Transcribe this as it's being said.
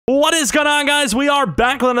What is going on, guys? We are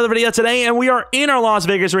back with another video today, and we are in our Las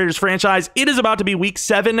Vegas Raiders franchise. It is about to be week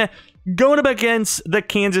 7, going up against the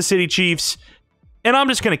Kansas City Chiefs, and I'm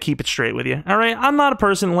just going to keep it straight with you, all right? I'm not a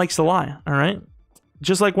person who likes to lie, all right?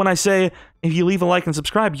 Just like when I say, if you leave a like and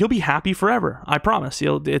subscribe, you'll be happy forever. I promise.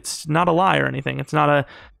 It's not a lie or anything. It's not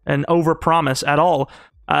an over-promise at all.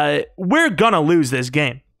 We're going to lose this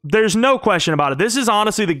game. There's no question about it. This is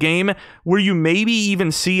honestly the game where you maybe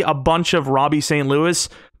even see a bunch of Robbie St. Louis,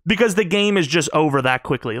 because the game is just over that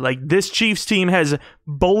quickly. Like, this Chiefs team has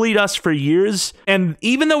bullied us for years, and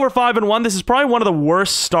even though we're 5-1, this is probably one of the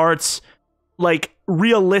worst starts, like,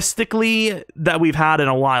 realistically, that we've had in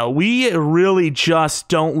a while. We really just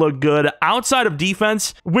don't look good outside of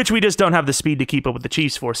defense, which we just don't have the speed to keep up with the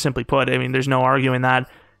Chiefs for, simply put. I mean, there's no arguing that.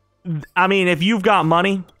 I mean, if you've got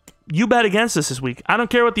money, you bet against us this week. I don't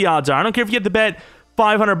care what the odds are. I don't care if you have to bet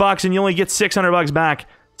 $500 and you only get $600 back.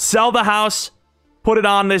 Sell the house. Put it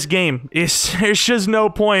on this game. There's just no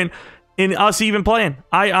point in us even playing.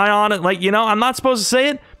 I on it, like, you know, I'm not supposed to say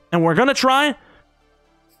it, and we're gonna try,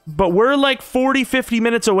 but we're like 40-50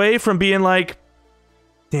 minutes away from being like,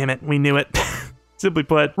 damn it, we knew it. Simply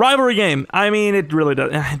put. Rivalry game. I mean, it really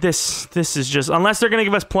does. This is just, unless they're gonna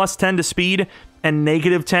give us +10 to speed and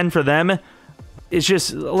 -10 for them, it's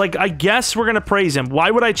just like, I guess we're gonna praise him.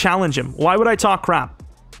 Why would I challenge him? Why would I talk crap?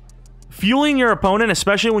 Fueling your opponent,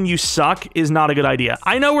 especially when you suck, is not a good idea.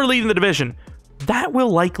 I know we're leading the division. That will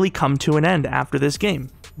likely come to an end after this game.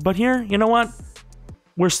 But here, you know what?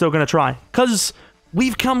 We're still going to try. Because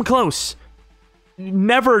we've come close.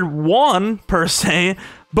 Never won, per se,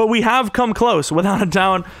 but we have come close, without a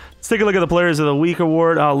doubt. Let's take a look at the Players of the Week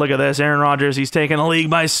award. Oh, look at this. Aaron Rodgers, he's taking the league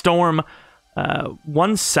by storm.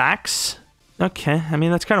 1 sacks. Okay, I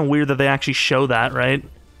mean, that's kind of weird that they actually show that, right?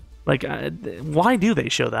 Like, why do they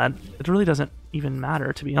show that? It really doesn't even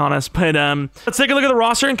matter, to be honest. But let's take a look at the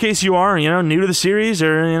roster in case you are, you know, new to the series,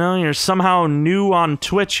 or, you know, you're somehow new on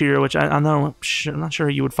Twitch here, which I'm not sure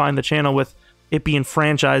you would find the channel with it being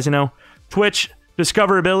franchise, you know. Twitch,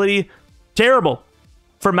 discoverability, terrible.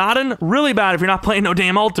 For Madden, really bad if you're not playing no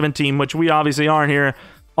damn Ultimate Team, which we obviously aren't here.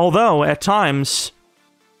 Although, at times,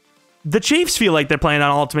 the Chiefs feel like they're playing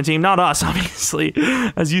on Ultimate Team, not us, obviously,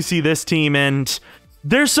 as you see this team, and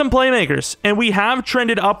there's some playmakers, and we have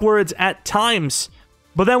trended upwards at times,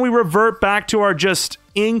 but then we revert back to our just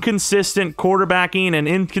inconsistent quarterbacking and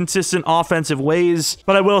inconsistent offensive ways.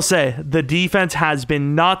 But I will say, the defense has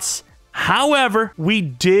been nuts. However, we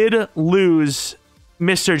did lose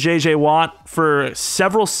Mr. JJ Watt for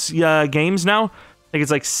several games now. I think it's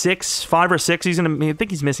like 5 or 6. I think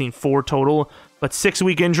he's missing 4 total, but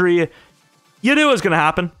 6-week injury. You knew it was going to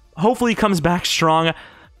happen. Hopefully he comes back strong.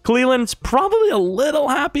 Cleveland's probably a little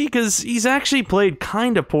happy because he's actually played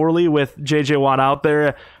kind of poorly with JJ Watt out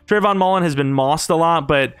there. Trayvon Mullen has been mossed a lot,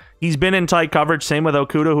 but he's been in tight coverage. Same with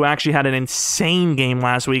Okudah, who actually had an insane game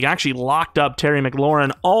last week. Actually locked up Terry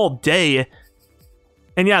McLaurin all day.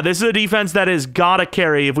 And yeah, this is a defense that has got to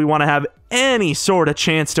carry if we want to have any sort of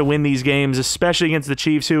chance to win these games, especially against the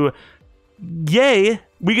Chiefs, who, yay,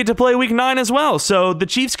 we get to play week 9 as well, so the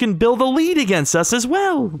Chiefs can build a lead against us as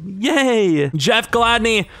well. Yay! Jeff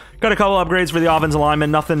Gladney got a couple upgrades for the offensive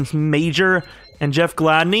lineman, nothing major. And Jeff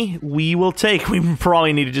Gladney, we will take. We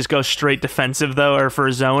probably need to just go straight defensive, though, or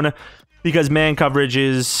for zone, because man coverage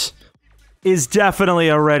is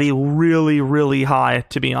definitely already really, really high,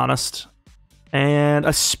 to be honest. And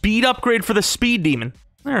a speed upgrade for the Speed Demon.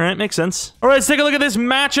 All right, makes sense. All right, let's take a look at this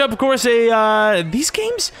matchup. Of course, these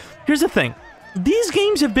games, here's the thing. These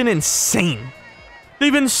games have been insane.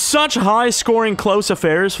 They've been such high-scoring, close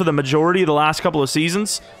affairs for the majority of the last couple of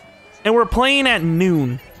seasons, and we're playing at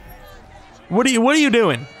noon. What are you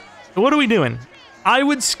doing? What are we doing? I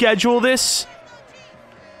would schedule this.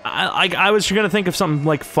 I was gonna think of something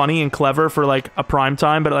like funny and clever for like a prime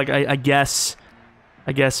time, but like I guess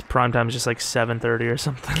prime time is just like 7:30 or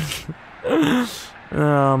something.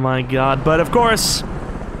 Oh my God! But of course,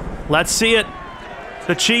 let's see it.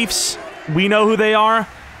 The Chiefs. We know who they are.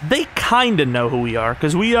 They kind of know who we are,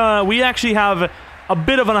 because we actually have a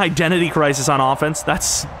bit of an identity crisis on offense.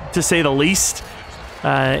 That's to say the least.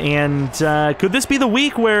 Could this be the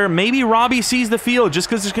week where maybe Robbie sees the field, just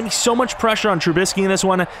because there's going to be so much pressure on Trubisky in this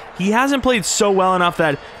one? He hasn't played so well enough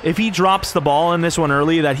that if he drops the ball in this one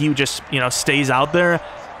early, that he just, you know, stays out there.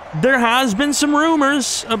 There has been some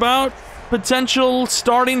rumors about potential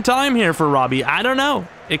starting time here for Robbie. I don't know.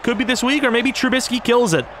 It could be this week, or maybe Trubisky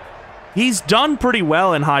kills it. He's done pretty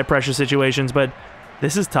well in high-pressure situations, but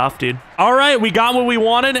this is tough, dude. All right, we got what we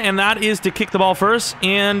wanted, and that is to kick the ball first,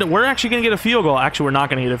 and we're actually going to get a field goal. Actually, we're not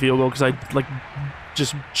going to get a field goal because I, like,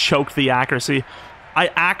 just choked the accuracy.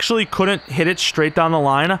 I actually couldn't hit it straight down the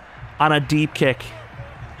line on a deep kick.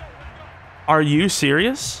 Are you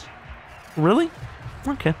serious? Really?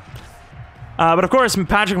 Okay. But of course,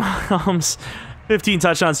 Patrick Mahomes, 15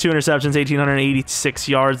 touchdowns, 2 interceptions, 1,886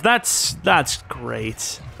 yards. That's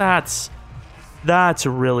great. That's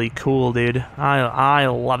really cool, dude. I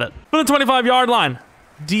love it. For the 25-yard line,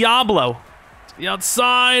 Diablo. The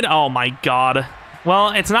outside. Oh my god.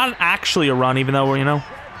 Well, it's not actually a run, even though, you know,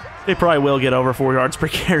 they probably will get over 4 yards per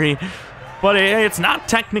carry. But it's not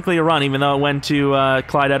technically a run, even though it went to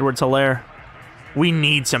Clyde Edwards-Helaire. We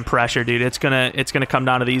need some pressure, dude. It's gonna come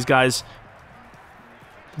down to these guys.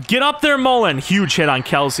 Get up there, Mullen. Huge hit on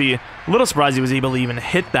Kelsey. A little surprised he was able to even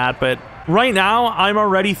hit that, but right now, I'm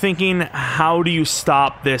already thinking, how do you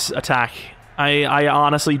stop this attack? I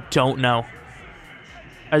honestly don't know.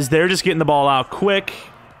 As they're just getting the ball out quick.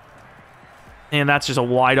 And that's just a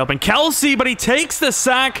wide open Kelsey, but he takes the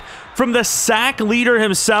sack from the sack leader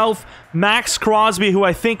himself, Max Crosby, who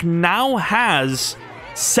I think now has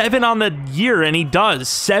 7 on the year, and he does.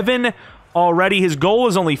 7 already. His goal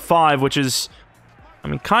is only 5, which is, I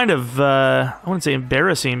mean, kind of, I wouldn't say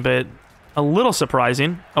embarrassing, but a little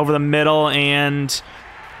surprising. Over the middle, and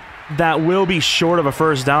that will be short of a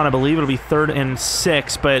first down. I believe it'll be 3rd and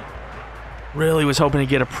 6, but really was hoping to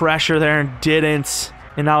get a pressure there and didn't.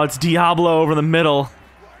 And now it's Diablo over the middle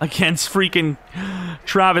against freaking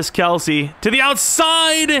Travis Kelsey. To the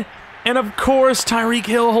outside! And of course, Tyreek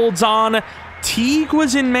Hill holds on. Teague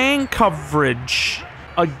was in man coverage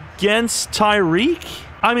against Tyreek.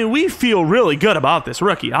 I mean, we feel really good about this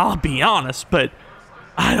rookie, I'll be honest, but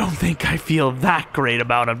I don't think I feel that great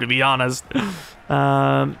about him, to be honest.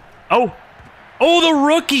 Oh, the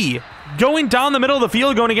rookie! Going down the middle of the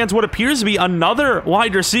field, going against what appears to be another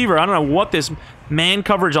wide receiver. I don't know what this man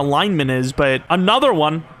coverage alignment is, but another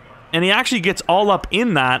one. And he actually gets all up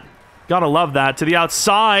in that. Gotta love that. To the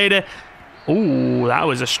outside. Ooh, that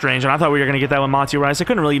was a strange one. I thought we were going to get that with Monty Rice. I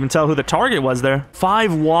couldn't really even tell who the target was there.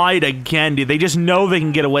 5 wide again, dude. They just know they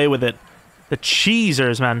can get away with it. The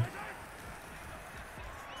cheesers, man.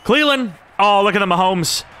 Cleveland. Oh, look at the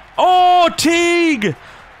Mahomes. Oh, Teague!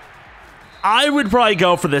 I would probably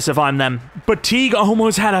go for this if I'm them. But Teague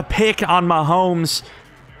almost had a pick on Mahomes.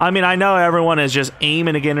 I mean, I know everyone is just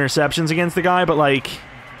aiming to get interceptions against the guy, but, like,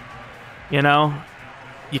 you know,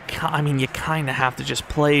 you kind of have to just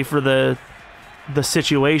play for the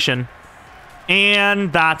situation.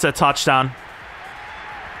 And that's a touchdown.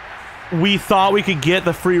 We thought we could get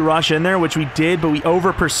the free rush in there, which we did, but we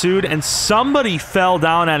over-pursued, and somebody fell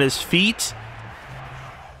down at his feet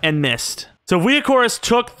and missed. So we, of course,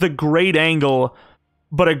 took the great angle,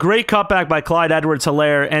 but a great cutback by Clyde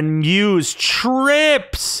Edwards-Helaire, and used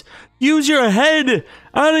trips. Use your head.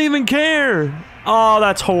 I don't even care. Oh,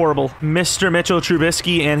 that's horrible. Mr. Mitchell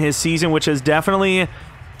Trubisky and his season, which has definitely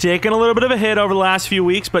taken a little bit of a hit over the last few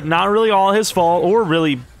weeks, but not really all his fault, or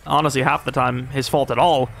really, honestly, half the time his fault at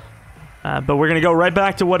all. But we're going to go right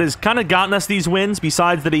back to what has kind of gotten us these wins,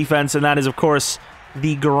 besides the defense, and that is, of course,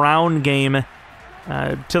 the ground game.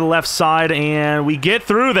 To the left side, and we get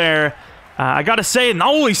through there. I gotta say,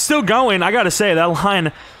 no, he's still going. I gotta say, that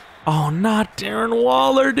line. Oh, not Darren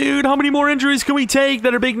Waller, dude. How many more injuries can we take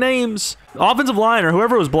that are big names? Offensive line, or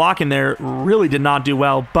whoever was blocking there, really did not do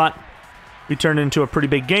well, but we turned it into a pretty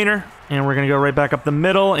big gainer, and we're gonna go right back up the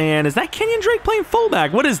middle. And is that Kenyon Drake playing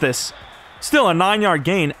fullback? What is this? Still a 9-yard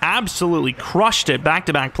gain. Absolutely crushed it.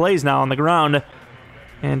 Back-to-back plays now on the ground.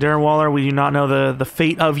 And Darren Waller, we do not know the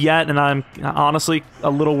fate of yet, and I'm honestly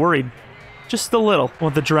a little worried. Just a little.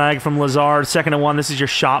 With the drag from Lazard, 2nd and 1, this is your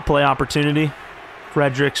shot play opportunity.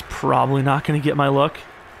 Frederick's probably not going to get my look.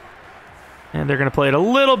 And they're going to play it a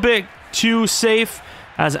little bit too safe,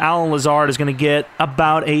 as Alan Lazard is going to get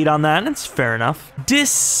about 8 on that. That's fair enough.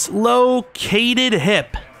 Dislocated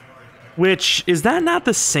hip. Which, is that not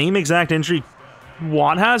the same exact injury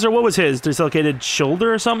Watt has, or what was his? Dislocated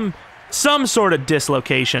shoulder or something? Some sort of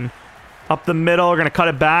dislocation. Up the middle, we're going to cut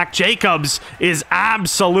it back. Jacobs is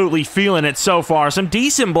absolutely feeling it so far. Some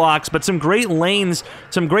decent blocks, but some great lanes,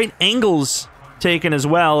 some great angles taken as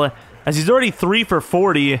well, as he's already 3 for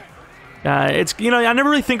 40. It's, you know, I never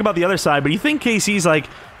really think about the other side, but you think KC's like,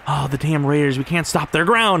 oh, the damn Raiders, we can't stop their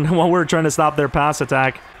ground while we're trying to stop their pass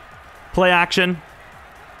attack. Play action.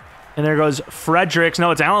 And there goes Fredericks.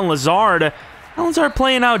 No, it's Alan Lazard. Alan Lazard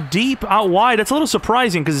playing out deep, out wide. It's a little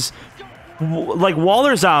surprising because, like,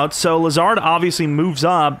 Waller's out, so Lazard obviously moves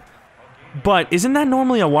up. But isn't that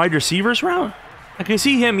normally a wide receiver's route? I can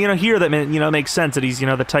see him, you know, here that, you know, makes sense that he's, you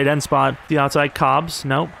know, the tight end spot. The outside Cobbs.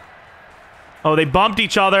 Nope. Oh, they bumped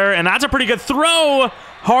each other, and that's a pretty good throw.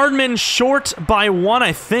 Hardman short by 1,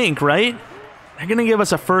 I think, right? They're going to give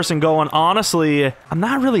us a 1st and goal, and honestly, I'm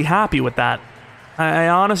not really happy with that. I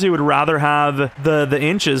honestly would rather have the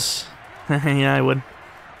inches. Yeah, I would.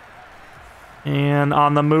 And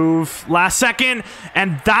on the move, last second,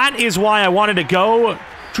 and that is why I wanted to go.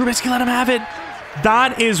 Trubisky let him have it.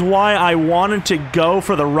 That is why I wanted to go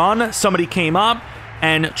for the run. Somebody came up,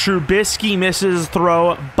 and Trubisky misses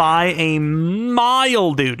throw by a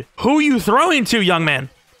mile, dude. Who you throwing to, young man?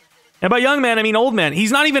 And by young man, I mean old man.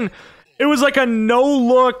 He's not even... It was like a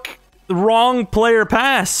no-look, wrong player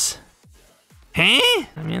pass. Huh?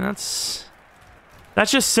 I mean, that's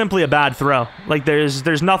just simply a bad throw. Like,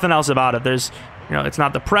 there's nothing else about it. There's, you know, it's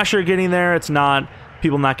not the pressure getting there. It's not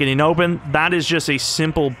people not getting open. That is just a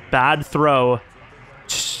simple bad throw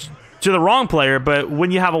to the wrong player, but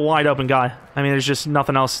when you have a wide open guy, I mean, there's just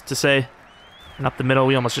nothing else to say. And up the middle,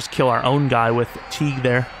 we almost just kill our own guy with Teague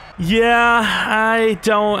there. Yeah,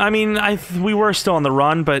 we were still on the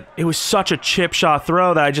run, but it was such a chip shot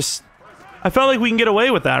throw that I felt like we can get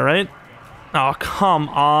away with that, right? Oh, come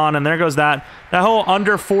on. And there goes that. That whole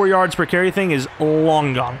under 4 yards per carry thing is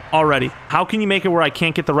long gone already. How can you make it where I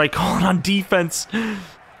can't get the right call on defense?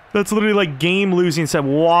 That's literally like game losing set.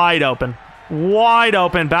 Wide open. Wide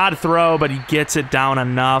open. Bad throw, but he gets it down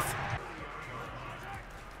enough.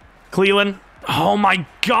 Cleveland. Oh my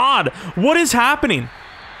God. What is happening?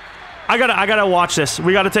 I gotta watch this.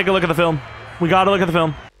 We gotta take a look at the film. We gotta look at the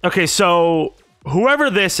film. Okay, so whoever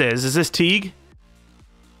this is this Teague?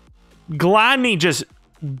 Gladney just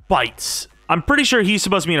bites. I'm pretty sure he's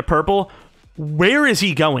supposed to be in a purple. Where is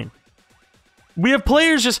he going? We have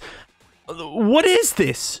players just... What is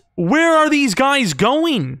this? Where are these guys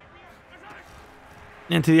going?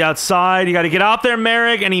 Into the outside. You got to get out there,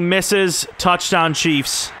 Merrick, and he misses. Touchdown,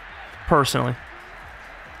 Chiefs. Personally.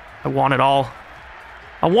 I want it all.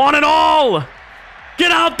 I want it all!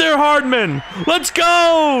 Get out there, Hardman! Let's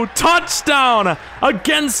go! Touchdown!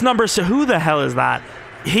 Against number... Who the hell is that?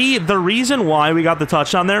 The reason why we got the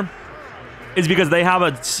touchdown there is because they have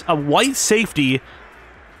a white safety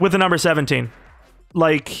with the number 17.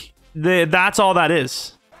 Like, that's all that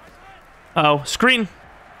is. Uh-oh, screen.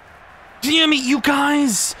 Damn it, you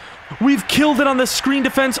guys! We've killed it on the screen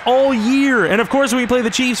defense all year. And of course, when we play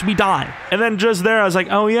the Chiefs, we die. And then just there, I was like,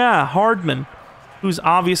 oh yeah, Hardman, who's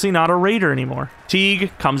obviously not a Raider anymore.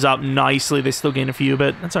 Teague comes out nicely. They still gain a few,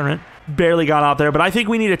 but that's all right. Barely got out there, but I think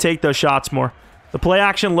we need to take those shots more. The play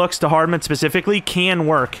action looks to Hardman specifically can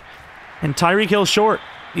work. And Tyreek Hill's short.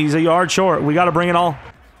 He's a yard short. We got to bring it all.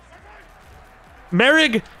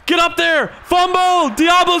 Merrick, get up there! Fumble!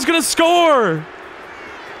 Diablo's going to score!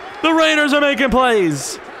 The Raiders are making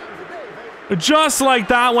plays. Just like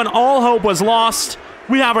that, when all hope was lost,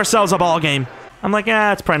 we have ourselves a ball game. I'm like,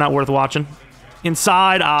 it's probably not worth watching.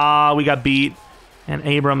 Inside, we got beat. And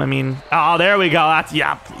Abram, I mean, there we go. That's,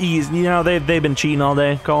 yeah, easy. You know, they've been cheating all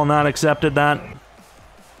day. Calling that, accepted that.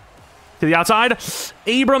 To the outside.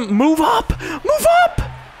 Abram, move up! Move up!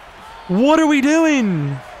 What are we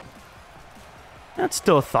doing? That's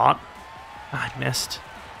still a thought. I missed.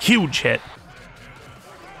 Huge hit.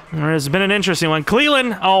 There's been an interesting one.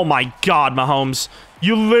 Cleveland. Oh my God, Mahomes.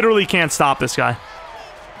 You literally can't stop this guy.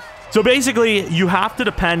 So basically, you have to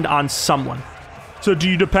depend on someone. So do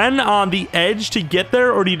you depend on the edge to get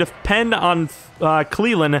there, or do you depend on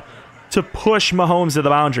Cleveland to push Mahomes to the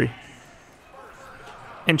boundary?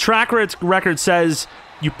 And track record says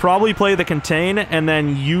you probably play the contain, and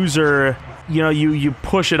then user, you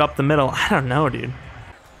push it up the middle. I don't know, dude.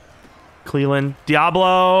 Cleveland.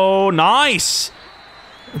 Diablo. Nice!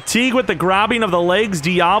 Teague with the grabbing of the legs.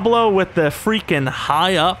 Diablo with the freaking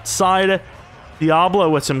high up side. Diablo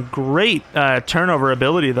with some great turnover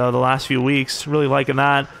ability, though, the last few weeks. Really liking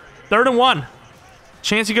that. 3rd and 1.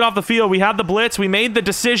 Chance to get off the field. We have the blitz. We made the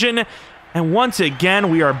decision. And once again,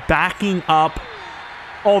 we are backing up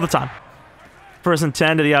all the time. 1st and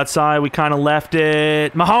 10 to the outside. We kind of left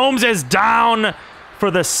it. Mahomes is down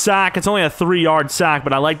for the sack. It's only a 3-yard sack,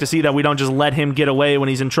 but I like to see that we don't just let him get away when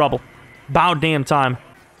he's in trouble. About damn time.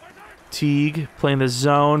 Teague playing the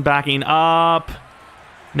zone, backing up.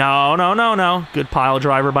 No. Good pile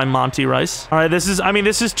driver by Monty Rice. All right, this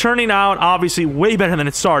is turning out obviously way better than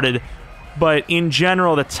it started. But in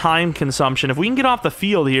general, the time consumption, if we can get off the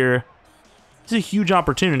field here, it's a huge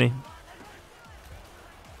opportunity.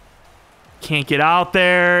 Can't get out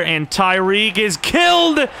there, and Tyreek is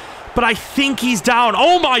killed, but I think he's down.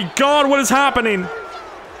 Oh my God, what is happening?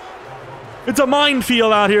 It's a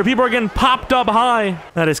minefield out here. People are getting popped up high.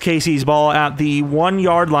 That is Casey's ball at the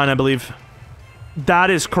 1-yard line, I believe. That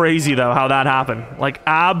is crazy, though, how that happened. Like,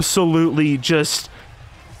 absolutely just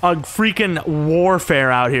a freaking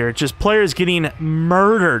warfare out here. Just players getting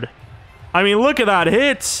murdered. I mean, look at that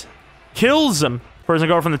hit. Kills him. Person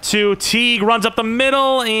go from the 2. Teague runs up the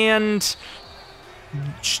middle and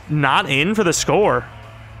not in for the score.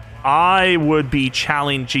 I would be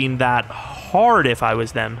challenging that hard if I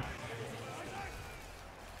was them.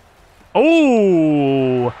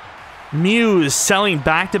 Oh, Muse selling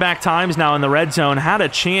back-to-back times now in the red zone. Had a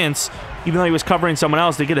chance, even though he was covering someone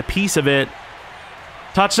else, to get a piece of it.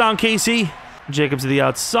 Touchdown, KC. Jacobs to the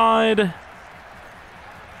outside.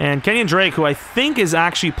 And Kenyon Drake, who I think is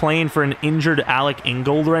actually playing for an injured Alec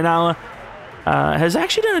Ingold right now, has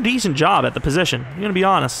actually done a decent job at the position. I'm going to be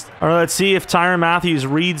honest. All right, let's see if Tyrann Matthews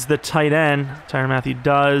reads the tight end. Tyrann Matthews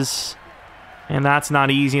does. And that's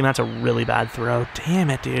not easy, and that's a really bad throw. Damn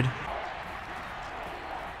it, dude.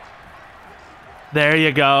 There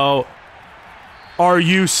you go. Are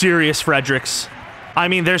you serious, Fredericks? I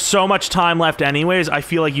mean, there's so much time left anyways. I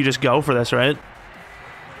feel like you just go for this, right?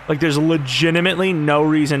 Like, there's legitimately no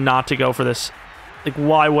reason not to go for this. Like,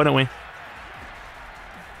 why wouldn't we?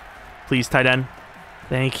 Please, tight end.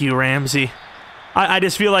 Thank you, Ramsey. I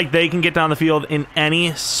just feel like they can get down the field in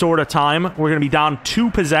any sort of time. We're going to be down 2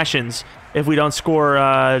 possessions if we don't score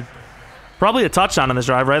probably a touchdown on this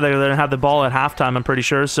drive, right? They're going to have the ball at halftime, I'm pretty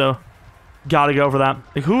sure, so got to go for that.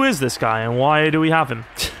 Like, who is this guy, and why do we have him?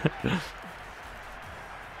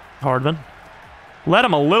 Hardman. Let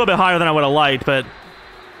him a little bit higher than I would have liked, but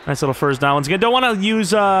nice little first down. Once again, don't want to use,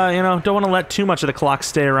 don't want to let too much of the clock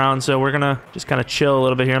stay around, so we're going to just kind of chill a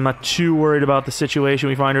little bit here. I'm not too worried about the situation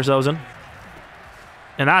we find ourselves in.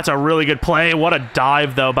 And that's a really good play. What a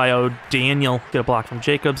dive, though, by O'Daniel. Get a block from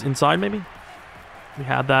Jacobs inside, maybe? We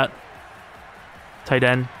had that. Tight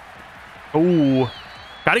end. Ooh.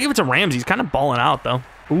 Got to give it to Ramsey. He's kind of balling out, though.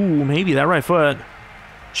 Ooh, maybe that right foot.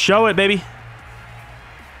 Show it, baby.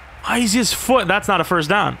 Why is his foot? That's not a first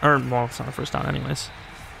down. Or, well, it's not a first down anyways.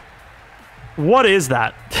 What is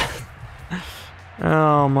that?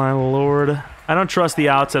 Oh, my lord. I don't trust the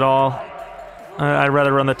outs at all. I'd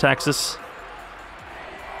rather run the Texas.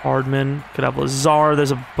 Hardman. Could have Lazar.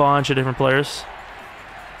 There's a bunch of different players.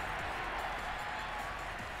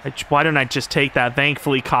 Why didn't I just take that?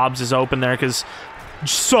 Thankfully, Cobbs is open there because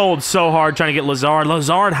sold so hard trying to get Lazard.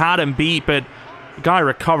 Lazard had him beat, but the guy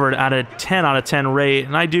recovered at a 10 out of 10 rate.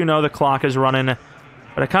 And I do know the clock is running,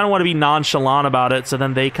 but I kind of want to be nonchalant about it. So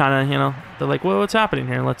then they kind of, they're like, well, what's happening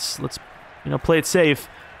here? Let's play it safe.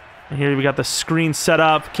 And here we got the screen set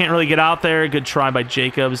up. Can't really get out there. Good try by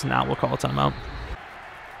Jacobs. Now we'll call a timeout.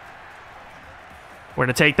 We're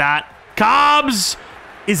going to take that. Cobbs!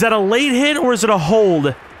 Is that a late hit or is it a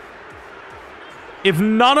hold? If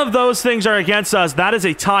none of those things are against us, that is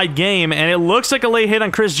a tied game, and it looks like a late hit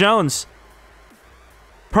on Chris Jones.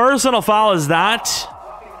 Personal foul is that.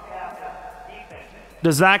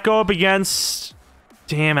 Does that go up against...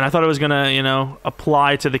 Damn it, I thought it was going to,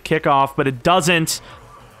 apply to the kickoff, but it doesn't.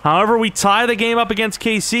 However, we tie the game up against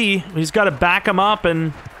KC. He's got to back him up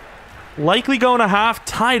and likely going to half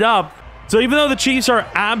tied up. So even though the Chiefs are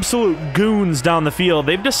absolute goons down the field,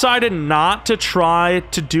 they've decided not to try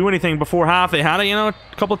to do anything before half. They had a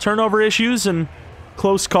couple turnover issues and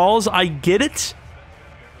close calls. I get it,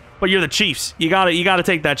 but you're the Chiefs. You gotta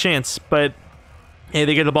take that chance. But hey,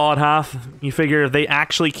 they get the ball at half. You figure if they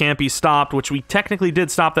actually can't be stopped, which we technically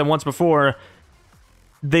did stop them once before,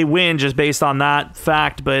 they win just based on that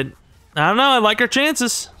fact. But I don't know. I like our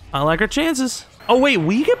chances. Oh wait,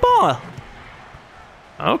 we get ball.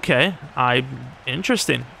 Okay,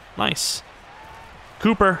 interesting. Nice.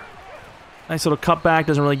 Cooper. Nice little cutback.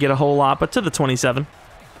 Doesn't really get a whole lot, but to the 27.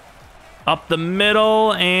 Up the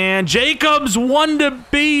middle, and Jacobs, one to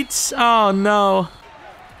beat. Oh, no. All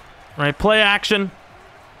right, play action.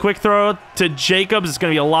 Quick throw to Jacobs. It's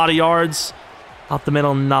going to be a lot of yards. Up the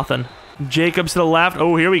middle, nothing. Jacobs to the left.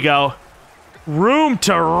 Oh, here we go. Room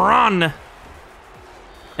to run.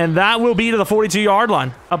 And that will be to the 42-yard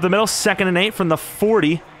line. Up the middle, 2nd and 8 from the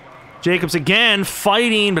 40. Jacobs again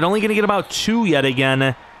fighting, but only going to get about 2 yet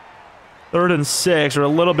again. 3rd and 6. We're a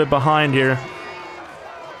little bit behind here.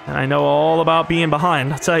 And I know all about being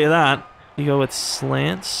behind, I'll tell you that. You go with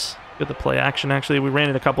slants. Get the play action, actually. We ran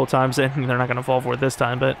it a couple of times, and they're not going to fall for it this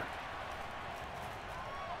time, but...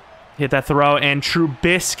 Hit that throw, and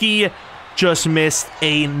Trubisky just missed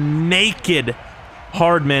a naked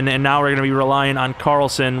Hardman, and now we're going to be relying on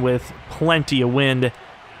Carlson with plenty of wind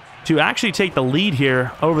to actually take the lead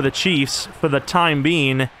here over the Chiefs for the time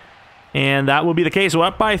being, and that will be the case. We're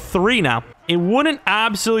up by 3 now. It wouldn't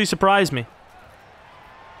absolutely surprise me.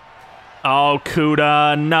 Oh,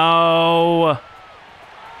 Kuda, no.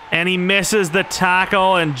 And he misses the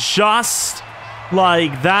tackle, and just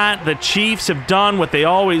like that, the Chiefs have done what they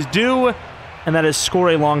always do, and that is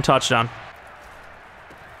score a long touchdown.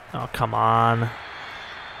 Oh, come on.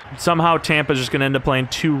 Somehow Tampa's just going to end up playing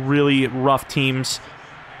two really rough teams.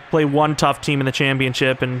 Play one tough team in the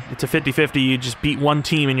championship, and it's a 50-50. You just beat one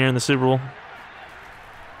team and you're in the Super Bowl.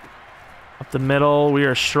 Up the middle, we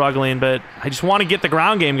are struggling, but I just want to get the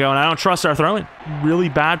ground game going. I don't trust our throwing. Really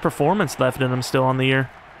bad performance left in them still on the year.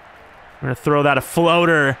 We're going to throw that a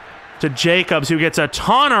floater to Jacobs, who gets a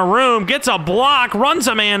ton of room, gets a block, runs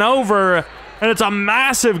a man over, and it's a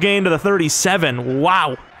massive gain to the 37.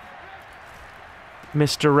 Wow.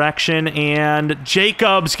 Misdirection, and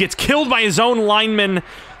Jacobs gets killed by his own lineman.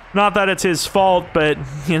 Not that it's his fault, but,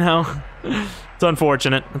 you know, it's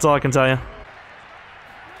unfortunate. That's all I can tell you.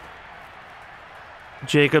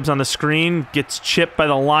 Jacobs on the screen, gets chipped by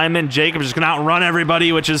the lineman. Jacobs is going to outrun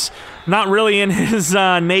everybody, which is not really in his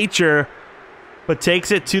nature, but takes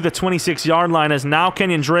it to the 26-yard line, as now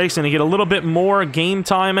Kenyon Drake's going to get a little bit more game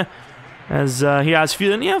time, as he has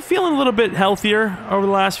feeling a little bit healthier over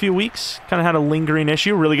the last few weeks. Kind of had a lingering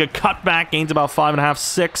issue. Really good cutback, gains about 5.5,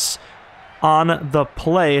 6 on the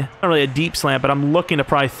play. Not really a deep slant, but I'm looking to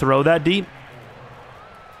probably throw that deep.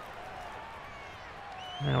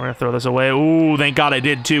 And we're going to throw this away. Ooh, thank God I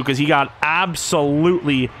did too, because he got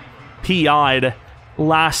absolutely PI'd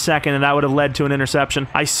last second, and that would have led to an interception.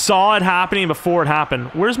 I saw it happening before it happened.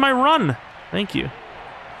 Where's my run? Thank you.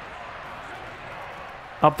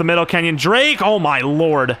 Up the middle, Kenyon Drake. Oh my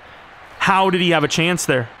Lord. How did he have a chance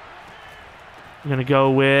there? I'm going to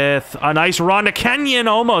go with a nice run to Kenyon.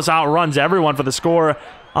 Almost outruns everyone for the score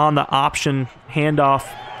on the option handoff.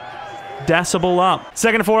 Decibel up.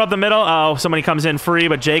 2nd and 4 up the middle. Oh, somebody comes in free,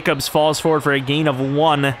 but Jacobs falls forward for a gain of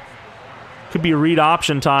 1. Could be read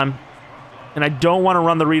option time. And I don't want to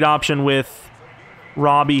run the read option with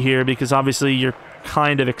Robbie here, because obviously you're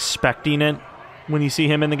kind of expecting it when you see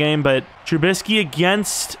him in the game. But Trubisky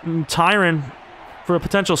against Tyrann for a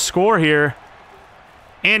potential score here.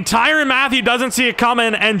 And Tyrann Mathieu doesn't see it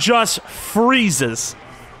coming and just freezes.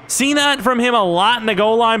 Seen that from him a lot in the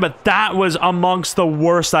goal line, but that was amongst the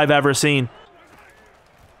worst I've ever seen.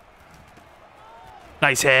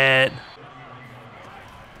 Nice hit.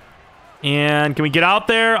 And can we get out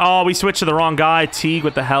there? Oh, we switched to the wrong guy. Teague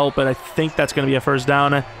with the help, but I think that's going to be a first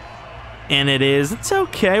down. And it is. It's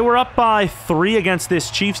okay. We're up by 3 against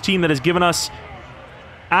this Chiefs team that has given us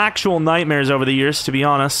actual nightmares over the years, to be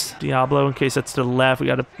honest. Diablo, in case that's to the left, we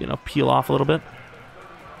got to, you know, peel off a little bit.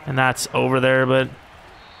 And that's over there, but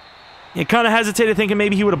you kind of hesitated, thinking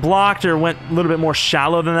maybe he would have blocked or went a little bit more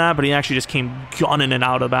shallow than that, but he actually just came gunning and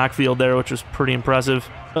out of the backfield there, which was pretty impressive.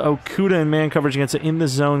 Okuda in man coverage against an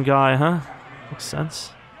in-the-zone guy, huh? Makes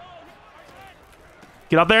sense.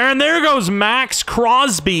 Get up there, and there goes Max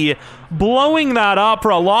Crosby, blowing that up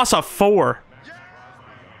for a loss of 4.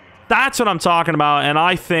 That's what I'm talking about, and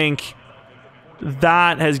I think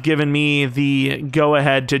that has given me the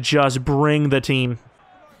go-ahead to just bring the team.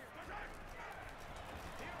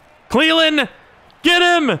 Cleveland, get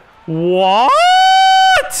him!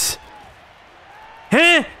 What?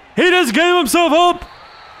 He just gave himself up!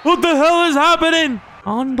 What the hell is happening?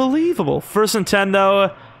 Unbelievable. 1st and 10,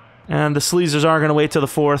 though, and the Sleezers aren't going to wait till the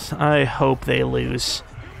 4th. I hope they lose.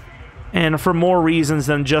 And for more reasons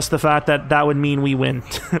than just the fact that that would mean we win.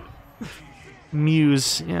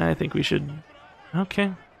 Muse. Yeah, I think we should...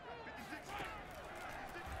 Okay.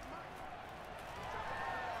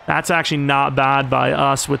 That's actually not bad by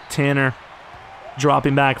us, with Tanner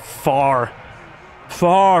dropping back far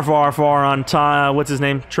on time. What's his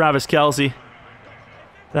name? Travis Kelce.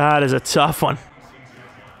 That is a tough one.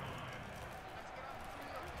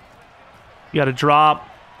 You got to drop.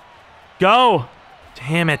 Go.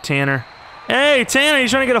 Damn it, Tanner. Hey, Tanner, you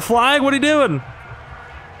trying to get a flag? What are you doing?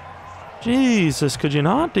 Jesus, could you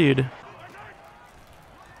not, dude?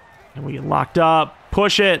 And we get locked up.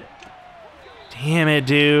 Push it. Damn it,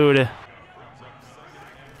 dude.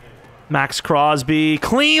 Max Crosby.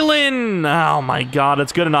 Cleveland! Oh, my God.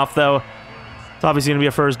 It's good enough, though. It's obviously going to be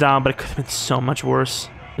a first down, but it could have been so much worse.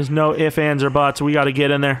 There's no ifs, ands, or buts. We got to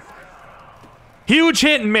get in there. Huge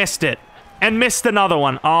hit, missed it. And missed another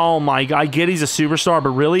one. Oh, my God. I get he's a superstar, but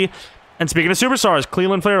really? And speaking of superstars,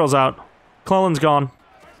 Cleveland Farrell's out. Clellan's gone.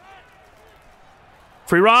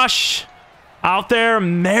 Free rush. Out there,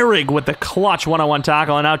 Merrig with the clutch one-on-one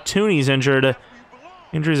tackle, and now Tooney's injured.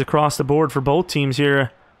 Injuries across the board for both teams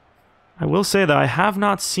here. I will say that I have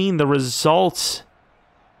not seen the results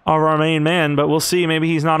of our main man, but we'll see. Maybe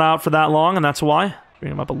he's not out for that long, and that's why.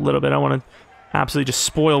 Bring him up a little bit. I want to absolutely just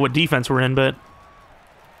spoil what defense we're in, but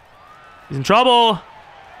he's in trouble.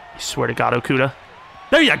 I swear to God, Okuda.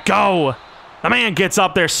 There you go. The man gets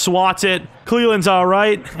up there, swats it. Cleveland's all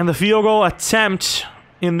right, and the field goal attempt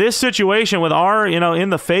in this situation with our,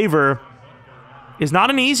 in the favor, is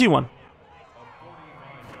not an easy one.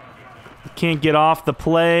 can't get off the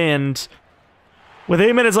play, and with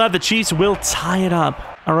 8 minutes left, the Chiefs will tie it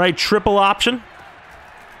up. All right, triple option.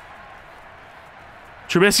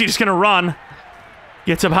 Trubisky just going to run.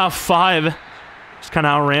 Gets about 5. Just kind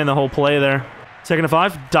of outran the whole play there. 2nd and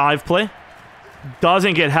 5, dive play.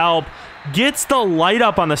 Doesn't get help. Gets the light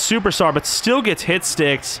up on the superstar, but still gets hit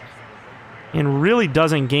sticks. And really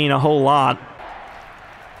doesn't gain a whole lot.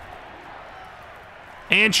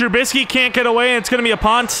 And Trubisky can't get away, and it's going to be a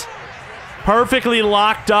punt. Perfectly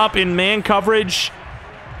locked up in man coverage.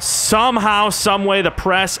 Somehow, someway, the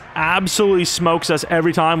press absolutely smokes us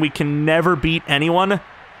every time. We can never beat anyone.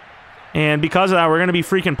 And because of that, we're going to be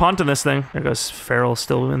freaking punting this thing. There goes Farrell,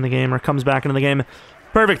 still in the game, or comes back into the game.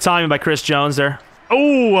 Perfect timing by Chris Jones there.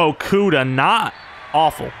 Oh, Okuda, not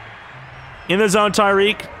awful. In the zone,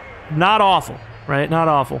 Tyreek, not awful, right? Not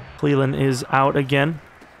awful. Cleveland is out again.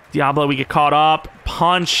 Diablo, we get caught up,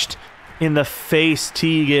 punched in the face.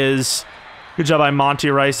 Teague is. Good job by Monty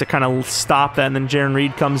Rice to kind of stop that, and then Jaron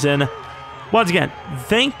Reed comes in. Once again,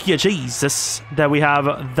 thank you, Jesus, that we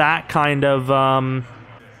have that kind of.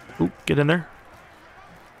 Ooh, get in there.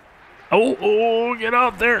 Oh, get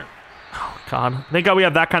up there. Oh, God. Thank God we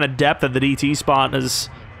have that kind of depth at the DT spot. Has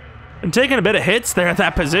been taking a bit of hits there at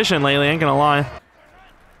that position lately, ain't gonna lie.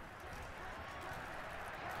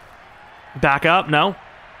 Back up, no.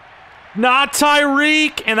 Not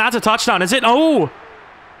Tyreek, and that's a touchdown, is it? Oh,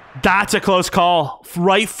 that's a close call.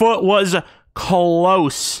 Right foot was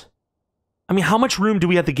close. I mean, how much room do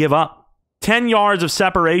we have to give up? 10 yards of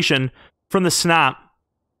separation from the snap.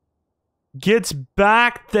 Gets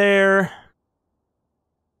back there,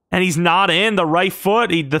 and he's not in. The right foot,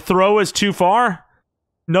 the throw is too far.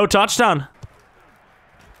 No touchdown.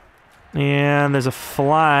 And there's a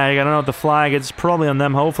flag. I don't know what the flag is. It's probably on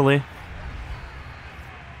them, hopefully.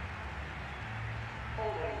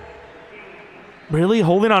 Really?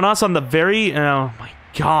 Holding on us on the very... Oh, my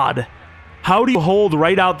God. How do you hold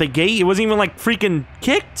right out the gate? It wasn't even, like, freaking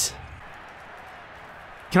kicked.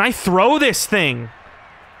 Can I throw this thing?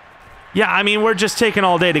 Yeah, I mean, we're just taking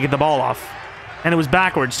all day to get the ball off. And it was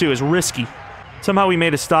backwards, too. It was risky. Somehow we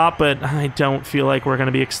made a stop, but I don't feel like we're going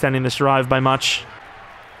to be extending this drive by much.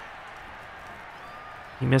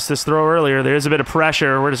 He missed this throw earlier. There's a bit of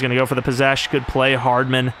pressure. We're just going to go for the possession. Good play,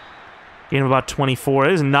 Hardman. Gain of about 24. It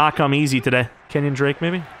does not come easy today. Kenyon Drake,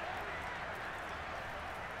 maybe?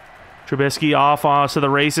 Trubisky off to the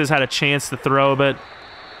races. Had a chance to throw, but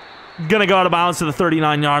going to go out of bounds to the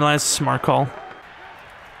 39-yard line. Smart call. To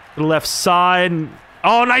the left side.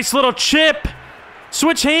 Oh, nice little chip.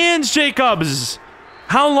 Switch hands, Jacobs.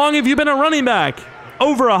 How long have you been a running back?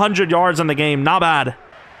 Over 100 yards on the game. Not bad.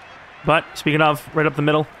 But, speaking of, right up the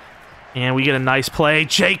middle. And we get a nice play.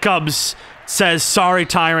 Jacobs says, sorry,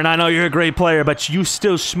 Tyron. I know you're a great player, but you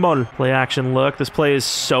still small. Play action look. This play is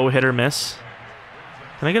so hit or miss.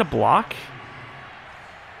 Can I get a block?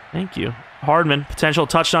 Thank you. Hardman, potential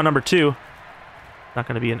touchdown number 2. Not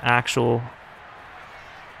going to be an actual...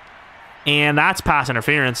 And that's pass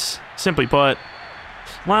interference, simply put.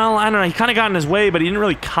 Well, I don't know. He kind of got in his way, but he didn't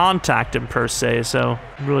really contact him, per se. So,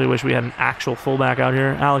 I really wish we had an actual fullback out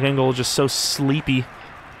here. Alec Engel just so sleepy.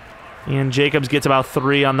 And Jacobs gets about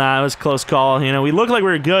 3 on that. It was a close call. You know, we looked like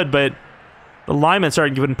we were good, but the linemen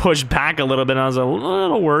started getting pushed back a little bit, and I was a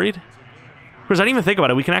little worried. Of course, I didn't even think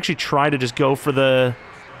about it. We can actually try to just go for the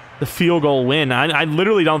field goal win. I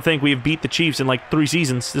literally don't think we've beat the Chiefs in like 3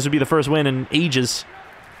 seasons. This would be the first win in ages.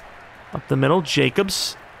 Up the middle,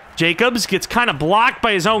 Jacobs. Jacobs gets kind of blocked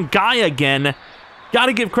by his own guy again. Got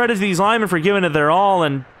to give credit to these linemen for giving it their all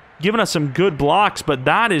and giving us some good blocks, but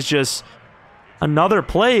that is just another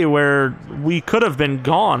play where we could have been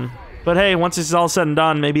gone. But hey, once this is all said and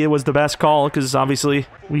done, maybe it was the best call, because obviously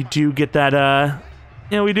we do get that,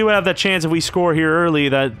 you know, we do have that chance if we score here early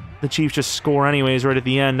that the Chiefs just score anyways right at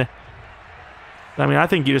the end. I mean, I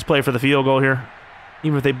think you just play for the field goal here.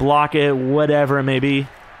 Even if they block it, whatever it may be.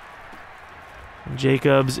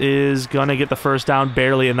 Jacobs is going to get the first down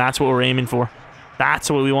barely, and that's what we're aiming for. That's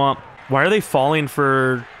what we want. Why are they falling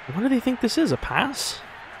for... What do they think this is? A pass?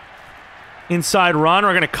 Inside run.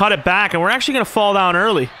 We're going to cut it back, and we're actually going to fall down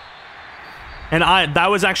early. And that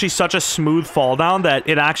was actually such a smooth fall down that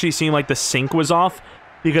it actually seemed like the sync was off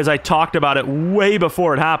because I talked about it way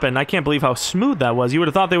before it happened. I can't believe how smooth that was. You would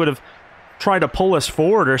have thought they would have tried to pull us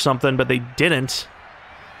forward or something, but they didn't.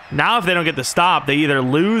 Now, if they don't get the stop, they either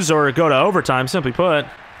lose or go to overtime, simply put.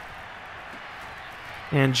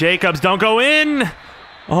 And Jacobs don't go in.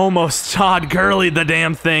 Almost Todd Gurley the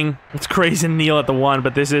damn thing. It's crazy to kneel at the 1,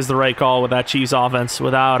 but this is the right call with that Chiefs offense,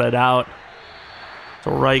 without a doubt. It's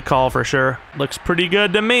a right call for sure. Looks pretty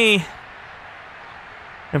good to me.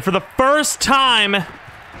 And for the first time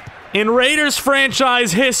In Raiders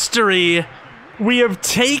franchise history, we have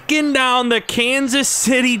taken down the Kansas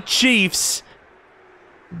City Chiefs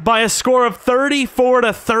by a score of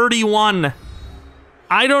 34-31.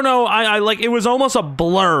 I don't know, I like, it was almost a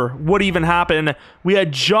blur what even happened. We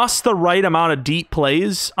had just the right amount of deep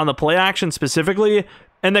plays on the play action specifically,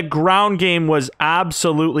 and the ground game was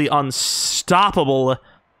absolutely unstoppable.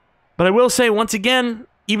 But I will say, once again,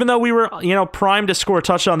 even though we were, you know, primed to score a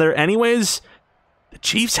touchdown there anyways, the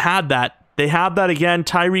Chiefs had that. They had that again.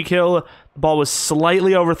 Tyreek Hill, the ball was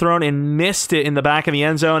slightly overthrown and missed it in the back of the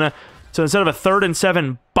end zone. So instead of a 3rd and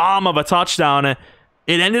 7 bomb of a touchdown, it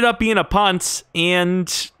ended up being a punt,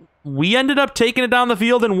 and we ended up taking it down the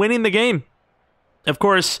field and winning the game. Of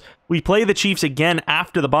course, we play the Chiefs again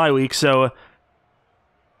after the bye week, so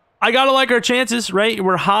I gotta like our chances, right?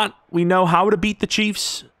 We're hot. We know how to beat the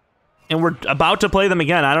Chiefs, and we're about to play them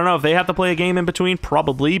again. I don't know if they have to play a game in between,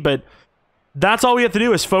 probably, but that's all we have to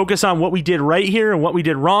do is focus on what we did right here and what we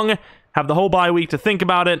did wrong, have the whole bye week to think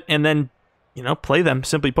about it, and then, you know, play them,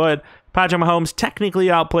 simply put. Patrick Mahomes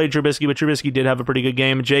technically outplayed Trubisky, but Trubisky did have a pretty good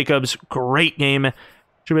game. Jacobs, great game.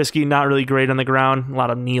 Trubisky, not really great on the ground. A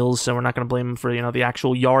lot of kneels, so we're not going to blame him for, you know, the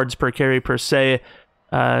actual yards per carry per se.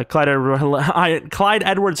 Clyde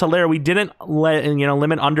Edwards-Helaire, we didn't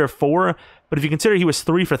limit under 4, but if you consider he was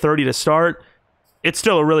 3 for 30 to start, it's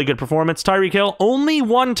still a really good performance. Tyreek Hill, only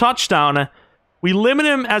 1 touchdown. We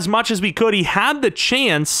limited him as much as we could. He had the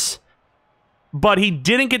chance, but he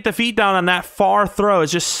didn't get the feet down on that far throw.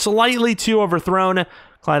 It's just slightly too overthrown.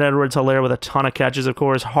 Clyde Edwards-Helaire with a ton of catches, of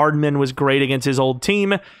course. Hardman was great against his old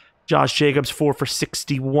team. Josh Jacobs, 4 for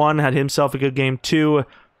 61, had himself a good game too. Of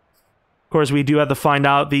course, we do have to find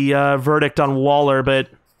out the verdict on Waller, but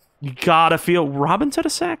you gotta feel... Robbins had a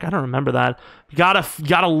sack? I don't remember that. You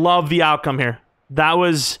gotta love the outcome here. That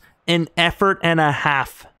was an effort and a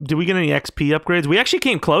half. Did we get any XP upgrades? We actually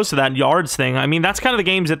came close to that yards thing. I mean, that's kind of the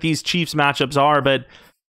games that these Chiefs matchups are, but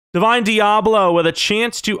Divine Diablo with a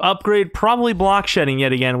chance to upgrade, probably block shedding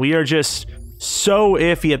yet again. We are just so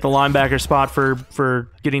iffy at the linebacker spot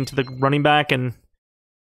for getting to the running back, and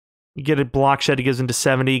you get a block shed, he goes into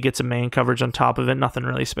 70, gets a man coverage on top of it. Nothing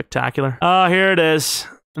really spectacular. Oh, here it is.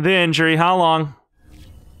 The injury. How long?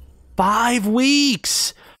 5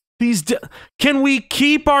 weeks. Can we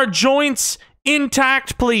keep our joints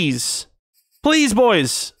intact, please? Please,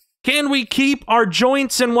 boys. Can we keep our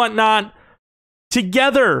joints and whatnot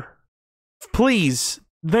together? Please.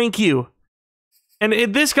 Thank you.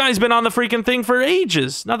 And this guy's been on the freaking thing for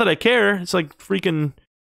ages. Not that I care. It's like freaking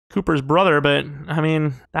Cooper's brother, but, I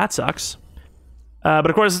mean, that sucks. But,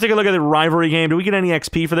 of course, let's take a look at the rivalry game. Do we get any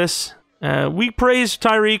XP for this? We praised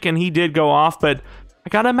Tyreek, and he did go off, but I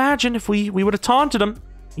gotta imagine if we would have taunted him,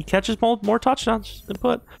 he catches more touchdowns. They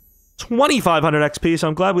put 2,500 XP, so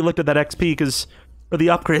I'm glad we looked at that XP for the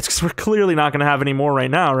upgrades, because we're clearly not going to have any more right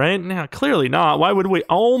now, right? Yeah, clearly not. Why would we?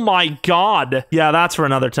 Oh my god. Yeah, that's for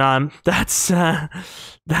another time. That's another...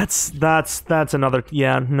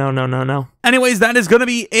 Yeah, no. Anyways, that is going to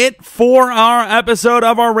be it for our episode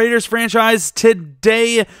of our Raiders franchise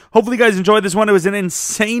today. Hopefully you guys enjoyed this one. It was an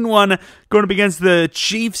insane one going up against the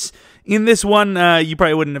Chiefs. In this one, you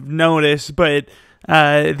probably wouldn't have noticed, but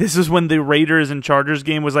this is when the Raiders and Chargers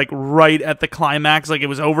game was like right at the climax. Like it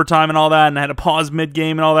was overtime and all that, and I had to pause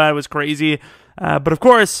mid-game and all that. It was crazy. But of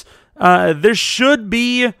course, there should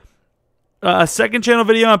be a second channel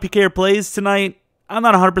video on PKR Plays tonight. I'm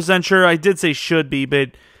not 100% sure. I did say should be,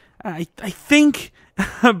 but I think.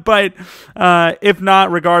 But if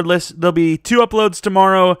not, regardless, there'll be 2 uploads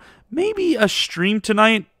tomorrow. Maybe a stream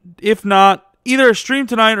tonight. If not, either a stream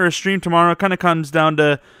tonight or a stream tomorrow. It kind of comes down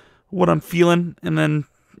to what I'm feeling. And then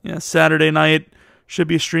Saturday night should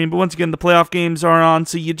be a stream. But once again, the playoff games are on,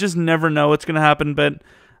 so you just never know what's going to happen. But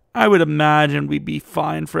I would imagine we'd be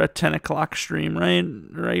fine for a 10 o'clock stream, right?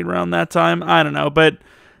 Right around that time. I don't know. But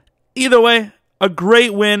either way, a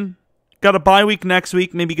great win. Got a bye week next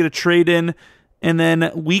week. Maybe get a trade in. And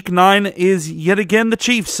then week 9 is yet again the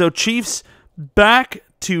Chiefs. So Chiefs back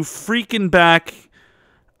to freaking back.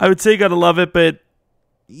 I would say gotta love it, but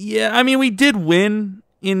yeah, I mean, we did win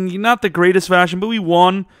in not the greatest fashion, but we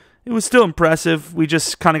won. It was still impressive. We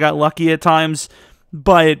just kind of got lucky at times,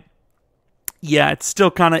 but yeah, it's still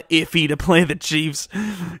kind of iffy to play the Chiefs,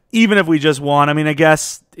 even if we just won. I mean, I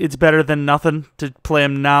guess it's better than nothing to play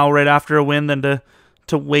them now right after a win than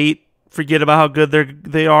to wait, forget about how good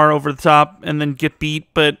they are over the top, and then get beat.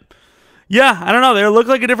 But yeah, I don't know. They look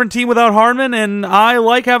like a different team without Hardman, and I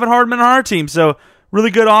like having Hardman on our team, so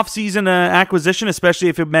really good offseason acquisition, especially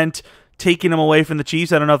if it meant taking him away from the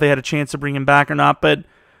Chiefs. I don't know if they had a chance to bring him back or not, but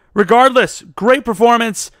regardless, great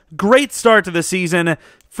performance, great start to the season,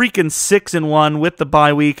 freaking 6-1 with the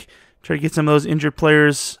bye week. Try to get some of those injured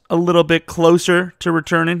players a little bit closer to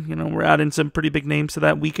returning. You know, we're adding some pretty big names to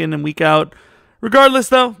that week in and week out. Regardless,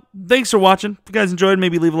 though, thanks for watching. If you guys enjoyed,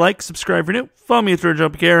 maybe leave a like, subscribe if you're new. Follow me through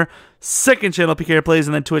Jeromepkr, second channel PK Plays,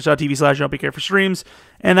 and then twitch.tv/Jeromepkr for streams.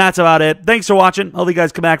 And that's about it. Thanks for watching. Hope you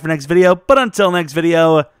guys come back for next video. But until next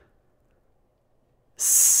video,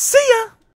 see ya!